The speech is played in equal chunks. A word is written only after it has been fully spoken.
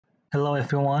Hello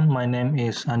everyone, my name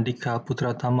is Andika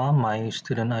Putra. My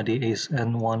student ID is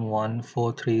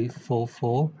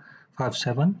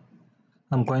N11434457.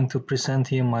 I'm going to present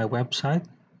you my website.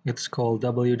 It's called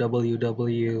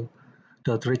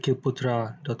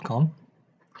www.rikiputra.com.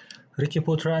 Riki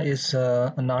Putra is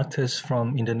an artist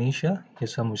from Indonesia.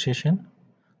 He's a musician,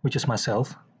 which is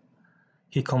myself.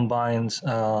 He combines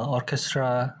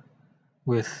orchestra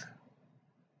with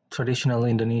traditional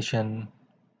Indonesian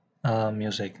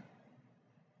music.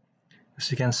 As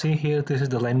you can see here, this is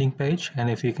the landing page, and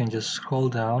if you can just scroll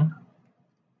down,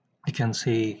 you can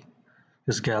see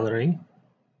his gallery,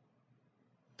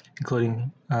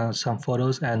 including some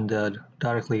photos and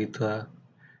directly the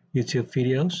YouTube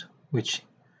videos, which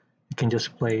you can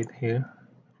just play it here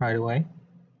right away.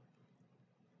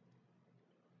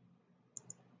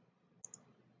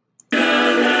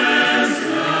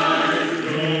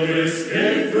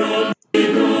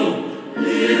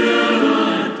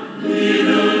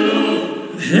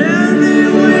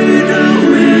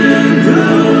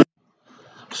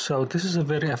 So this is a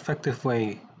very effective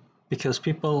way because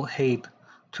people hate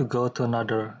to go to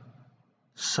another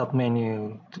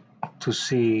submenu to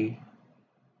see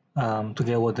to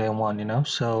get what they want,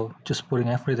 So just putting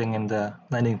everything in the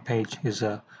landing page is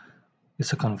a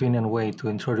convenient way to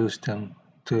introduce them,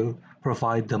 to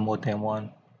provide them what they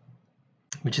want,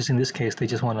 which is in this case they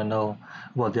just want to know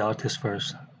about the artist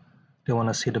first. They want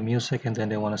to see the music and then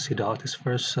they want to see the artist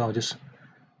first. So I'll just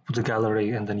put the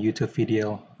gallery and then YouTube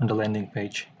video on the landing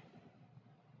page.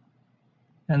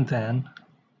 And then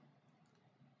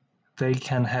they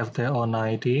can have their own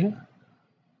ID,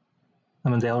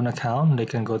 their own account. They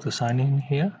can go to sign in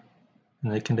here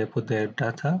and they put their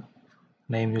data,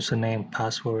 name, username,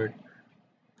 password.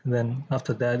 And then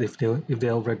after that, if they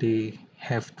already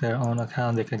have their own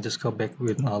account, they can just go back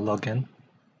with login,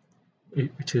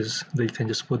 which is they can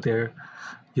just put their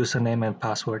username and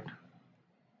password.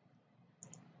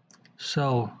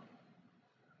 So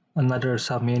another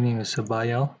submenu is a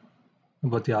bio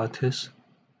about the artist,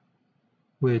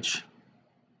 which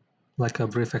like a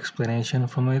brief explanation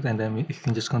from it, and then you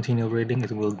can just continue reading.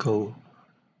 It will go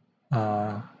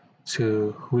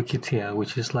to Wikipedia,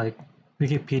 which is like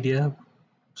Wikipedia,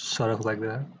 sort of like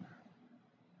that.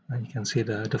 And you can see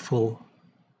the full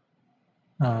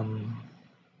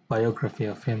biography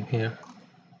of him here.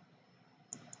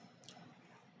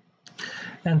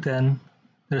 And then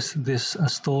there's this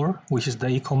store, which is the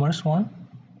e-commerce one.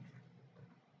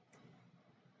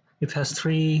 It has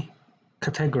 3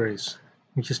 categories,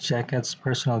 which is jackets,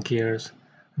 personal gears,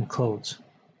 and clothes.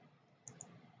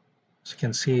 As you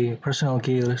can see, personal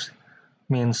gears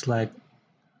means like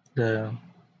the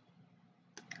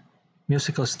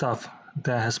musical stuff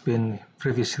that has been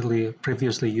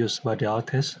previously used by the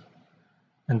artist,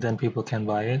 and then people can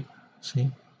buy it. See,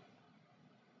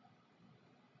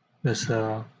 there's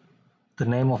the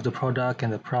name of the product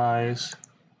and the price,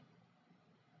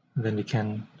 and then you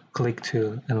can click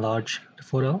to enlarge the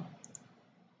photo.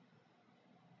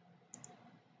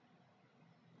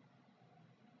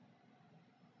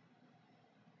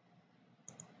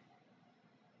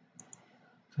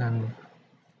 Then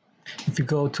if you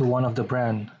go to one of the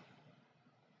brand,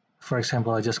 for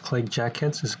example, I just click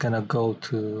jackets, it's gonna go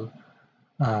to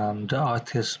the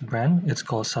artist brand. It's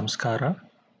called Samskara,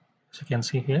 as you can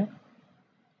see here.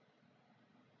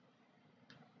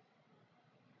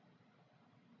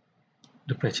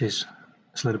 The page is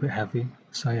a little bit heavy,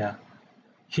 so yeah.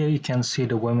 Here you can see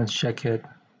the women's jacket.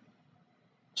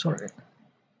 Sorry.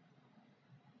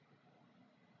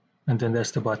 And then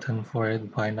there's the button for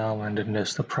it, buy now, and then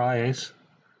there's the price.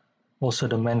 Also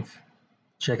the men's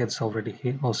jacket's already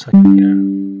here, also here.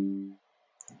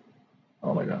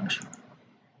 Oh my gosh.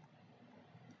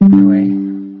 Anyway,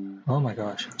 oh my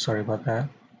gosh, sorry about that.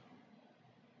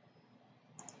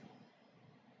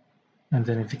 And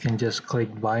then if you can just click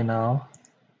buy now,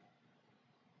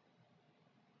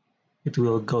 it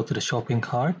will go to the shopping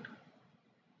cart.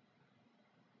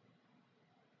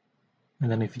 And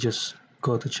then if you just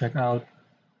go to checkout,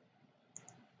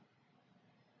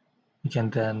 you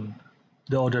can then,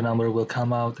 the order number will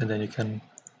come out, and then you can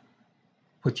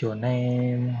put your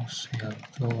name,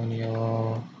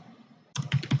 Antonio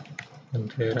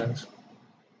Contreras.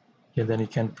 And then you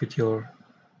can put your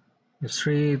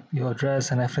street, your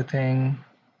address, and everything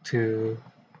to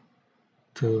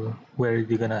where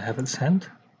you're gonna have it sent.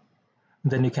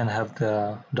 And then you can have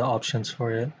the options for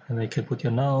it, and then you can put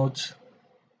your notes.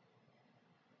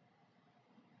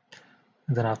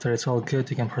 And then after it's all good,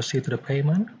 you can proceed to the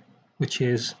payment, which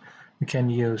is you can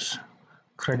use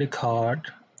credit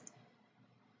card,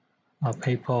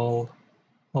 PayPal,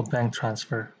 or bank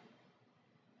transfer.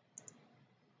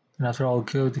 And after all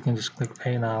good, you can just click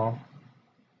pay now,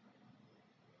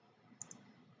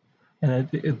 and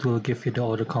it will give you the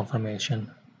order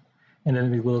confirmation. And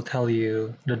then it will tell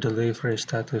you the delivery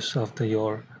status of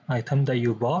your item that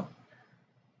you bought,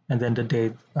 and then the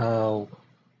date of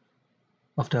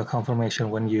the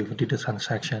confirmation when you did the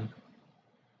transaction.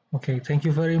 Okay, thank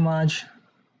you very much.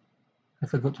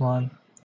 Have a good one.